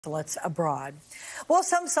abroad. Well,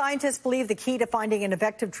 some scientists believe the key to finding an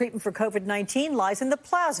effective treatment for COVID-19 lies in the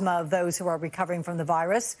plasma of those who are recovering from the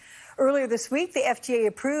virus. Earlier this week, the FDA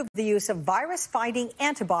approved the use of virus-fighting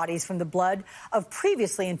antibodies from the blood of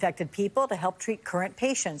previously infected people to help treat current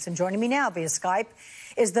patients. And joining me now via Skype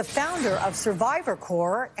is the founder of Survivor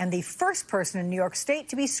Corps and the first person in New York State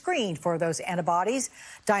to be screened for those antibodies,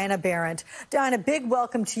 Diana Barrett. Diana, big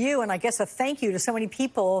welcome to you, and I guess a thank you to so many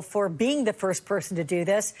people for being the first person to do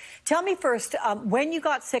this. Tell me first, when you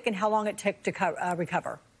got sick and how long it took to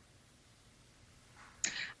recover.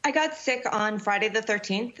 I got sick on Friday the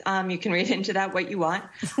 13th. You can read into that what you want.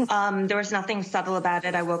 There was nothing subtle about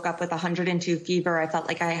it. I woke up with 102 fever. I felt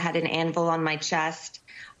like I had an anvil on my chest.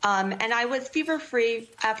 And I was fever-free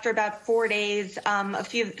after about 4 days.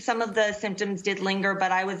 Some of the symptoms did linger,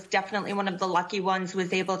 but I was definitely one of the lucky ones who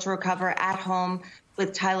was able to recover at home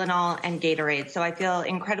with Tylenol and Gatorade. So I feel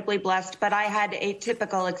incredibly blessed, but I had a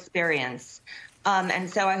typical experience. And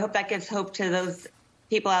so I hope that gives hope to those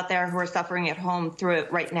people out there who are suffering at home through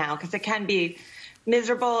it right now, because it can be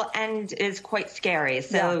miserable and is quite scary.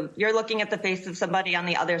 So You're looking at the face of somebody on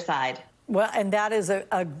the other side. Well, and that is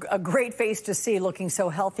a great face to see, looking so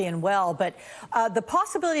healthy and well. But the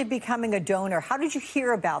possibility of becoming a donor, how did you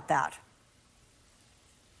hear about that?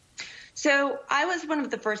 So I was one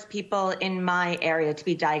of the first people in my area to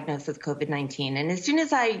be diagnosed with COVID-19. And as soon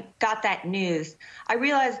as I got that news, I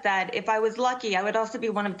realized that if I was lucky, I would also be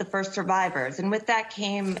one of the first survivors. And with that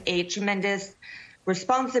came a tremendous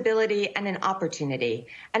responsibility and an opportunity.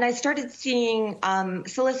 And I started seeing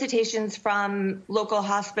solicitations from local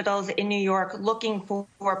hospitals in New York looking for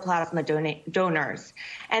plasma donors.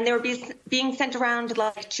 And they were being sent around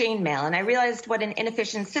like chain mail. And I realized what an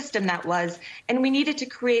inefficient system that was. And we needed to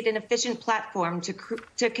create an efficient platform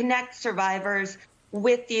to connect survivors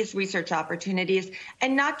with these research opportunities,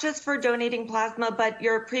 and not just for donating plasma, but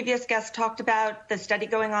your previous guest talked about the study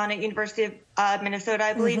going on at University of Minnesota,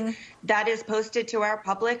 I believe. That is posted to our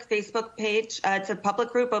public Facebook page. It's a public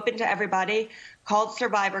group open to everybody called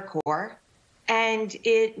Survivor Corps. And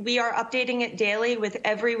we are updating it daily with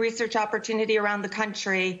every research opportunity around the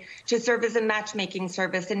country to serve as a matchmaking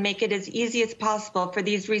service and make it as easy as possible for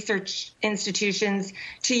these research institutions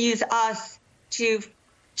to use us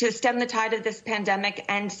to stem the tide of this pandemic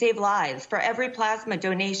and save lives. For every plasma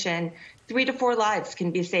donation, 3 to 4 lives can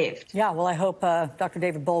be saved. Yeah, well, I hope Dr.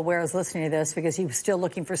 David Boulware is listening to this, because he was still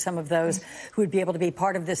looking for some of those who would be able to be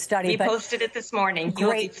part of this study. He posted it this morning. He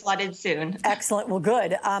will be flooded soon. Excellent. Well,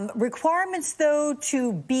 good. Requirements, though,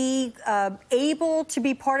 to be able to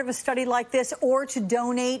be part of a study like this or to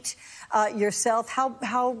donate yourself,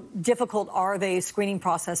 how difficult are they screening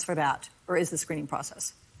process for that, or is the screening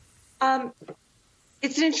process?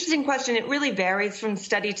 It's an interesting question. It really varies from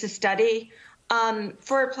study to study.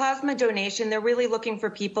 For a plasma donation, they're really looking for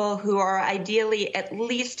people who are ideally at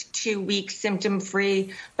least 2 weeks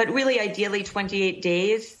symptom-free, but really ideally 28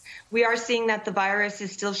 days. We are seeing that the virus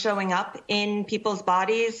is still showing up in people's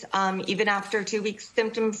bodies, even after 2 weeks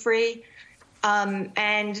symptom-free.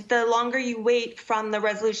 And the longer you wait from the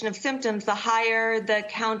resolution of symptoms, the higher the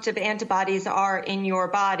count of antibodies are in your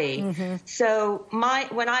body. So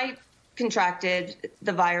when I contracted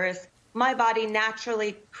the virus, my body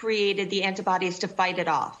naturally created the antibodies to fight it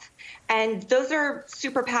off. And those are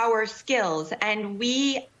superpower skills. And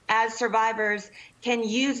we, as survivors, can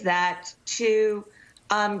use that to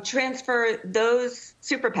transfer those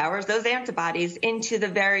superpowers, those antibodies, into the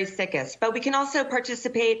very sickest. But we can also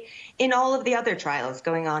participate in all of the other trials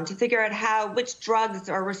going on to figure out which drugs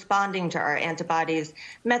are responding to our antibodies,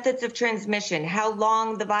 methods of transmission, how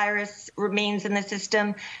long the virus remains in the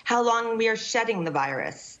system, how long we are shedding the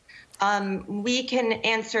virus. We can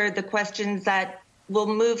answer the questions that will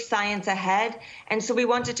move science ahead. And so I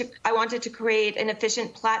wanted to create an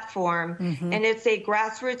efficient platform, and it's a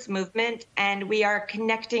grassroots movement, and we are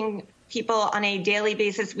connecting people on a daily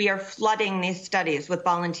basis. We are flooding these studies with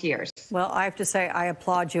volunteers. Well, I have to say, I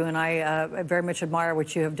applaud you, and I very much admire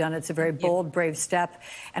what you have done. It's a very bold, brave step,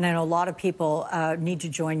 and I know a lot of people need to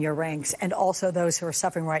join your ranks, and also those who are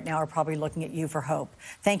suffering right now are probably looking at you for hope.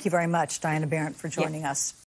 Thank you very much, Diana Barrett, for joining us.